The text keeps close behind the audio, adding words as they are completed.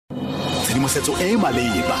tshedimosetso e e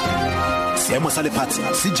maleba seemo sa lefatshe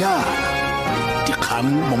se jang dikgang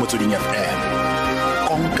mo Motsweding FM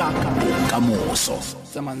konka bokamoso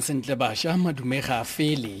tsamang sentle basha madumega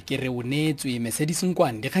fele ke re o neetswe Mercedes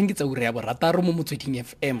Nkoane dikgang ke tsa ura ya borataro mo Motsweding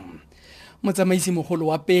FM. Motsamaisi mogolo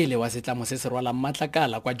wa pele wa setlamo se se rwalang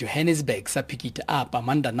matlakala kwa Johannesburg sa PIKITUP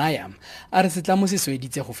Amanda Nair a re setlamo se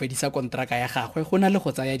sweditse go fedisa kontraka ya gagwe go na le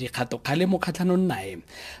go tsaya dikgato kgalemo kgatlhanong nae.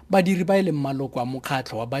 Badiri ba ile mmaloko a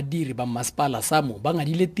mokgatlho wa badiri ba masepala SAMU ba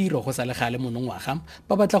ngadile tiro go sa le gale monongwaga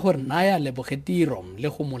ba batla gore Nair leboge tiro le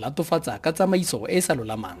go molatofatsa ka tsamaiso e sa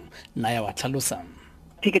lolamang. Nair wa tlhalosa.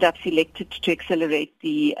 PIKITUP selected to accelerate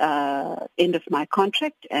the end of my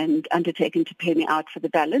contract and undertaken to pay me out for the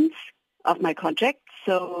balance of my contract.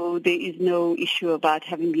 So there is no issue about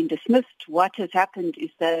having been dismissed. What has happened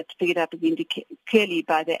is that PIKITUP has clearly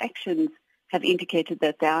by their actions have indicated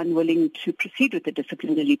that they are unwilling to proceed with the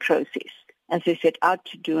disciplinary process as they set out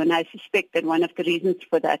to do. And I suspect that one of the reasons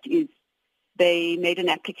for that is they made an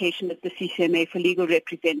application at the CCMA for legal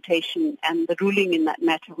representation and the ruling in that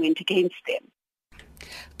matter went against them.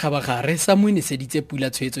 Kabagare sa mo ineseditse pula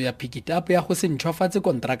tshwetso ya PIKITUP ya go se ntšhwafatse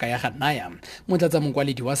kontraka ya ga Nair. Motlatsa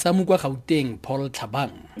mokwaledi wa SAMU kwa Gauteng Paul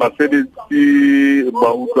Thabang. Basebetsi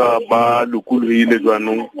ba utlwa ba lokolohile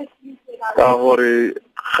jwanong ka gore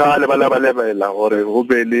gale ba lebela gore go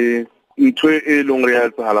be le ntho e leng re ya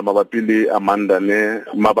tshala mabapi le Amanda Nair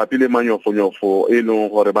mabapi le manyofonyofo e leng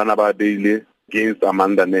gore bana ba deile against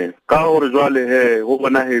Amanda Nair. Ka gore jwale he go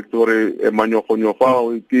bona he gore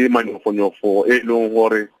manyofonyofo ke manyofonyofo e leng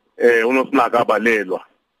gore ono sna ka balelwa.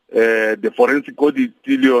 The forensic audit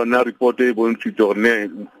yona report e bontshitse gore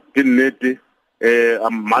ke nnete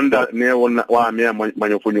Amanda Nair wa me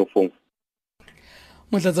manyofonyofo.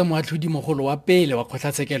 Motlatsa moatlhodi mogolo wa pele wa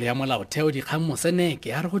kgotlatshekelo ya molaotheo Dikgang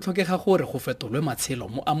Moseneke a re go tlhokega gore go fetolwe matshelo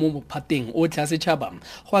mo mophateng o tla setšhaba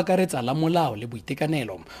go akaretsa la molao le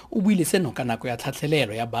boitekanelo. O buile seno ka nako ya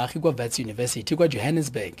tlhatlhelelo ya baagi kwa Wits University kwa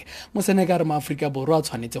Johannesburg. Moseneke a re maAforika Borwa a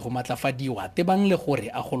tshwanetse go matlafadiwa tebang le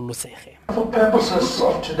gore a gololosege. For purposes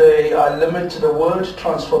of today, I limit the word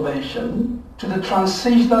transformation to the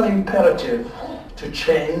transitional imperative to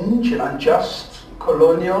change an unjust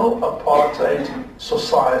colonial apartheid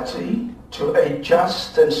society to a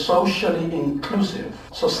just and socially inclusive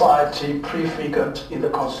society prefigured in the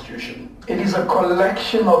Constitution. It is a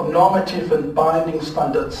collection of normative and binding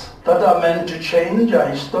standards that are meant to change our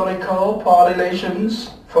historical power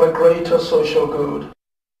relations for a greater social good.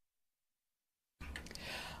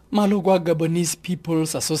 Maloko a Gabonese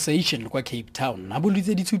People's Association kwa Cape Town a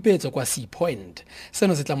bolutse ditshupetso kwa Sea Point.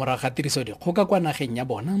 Seno se tla moraga tiriso dikgoka kwa nageng ya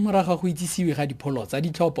bona moraga go itsisiwe ga dipholo tsa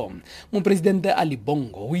ditlhopho. Mopresidente Ali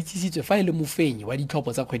Bongo o itsisitswe fa ile mofenyi wa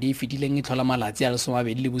ditlhopho tsa kgwedi e fetileng e tlhola malatsi a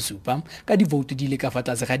 27 ka divoutu di le ka fa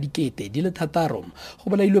tlase ga dikete di le 6 go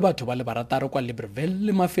bolailwe batho ba le barataro kwa Libreville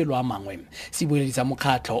le mafelo a mangwe. Sebueledi sa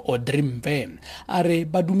mokgatlho Audrey Mpe a re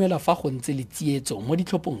ba dumela fa go ntse le tsietso mo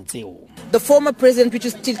ditlhophong tseo. The former president, which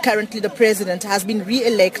is still currently the president, has been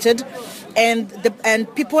re-elected,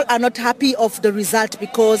 and people are not happy of the result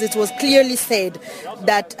because it was clearly said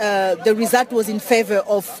that the result was in favor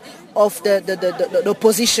of the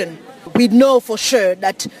opposition. We know for sure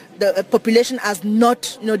that the population has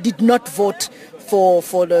not, did not vote for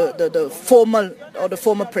the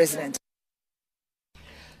former president.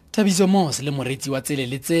 Thabiso Mos le moretsi wa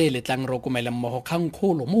tseleletse le tlang rokomela mmogo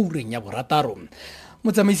kgangkgolo mo ureng ya borataro.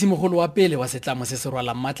 Motsamaisi mogolo wa pele wa setlamo se se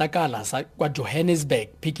rwalang matlakala kwa Johannesburg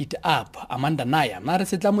PIKITUP Amanda Nair a re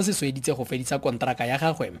setlamo se sweditse go fedisa kontraka ya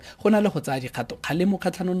gagwe go na le go tsaya dikgato kgalemo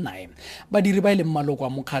kgatlhanong nae. Badiri ba ile mmaloko a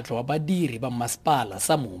mokgatlho wa badiri ba masepala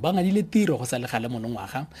SAMU ba ngadile tiro go sa le gale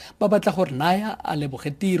monongwaga ba batla gore Nair a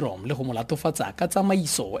leboge tiro le go molatofatsa ka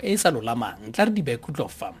tsamaiso e sa lolamang. Tla re dibe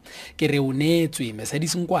khutlofa ke re o neetswe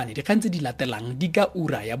Mercedes Nkoane dikgang tse di latelang di ka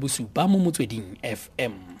ura ya bosupa mo Motsweding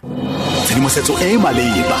FM. tshedimosetso e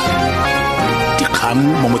maleba dikgang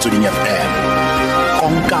mo Motsweding FM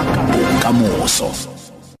konka bokamoso.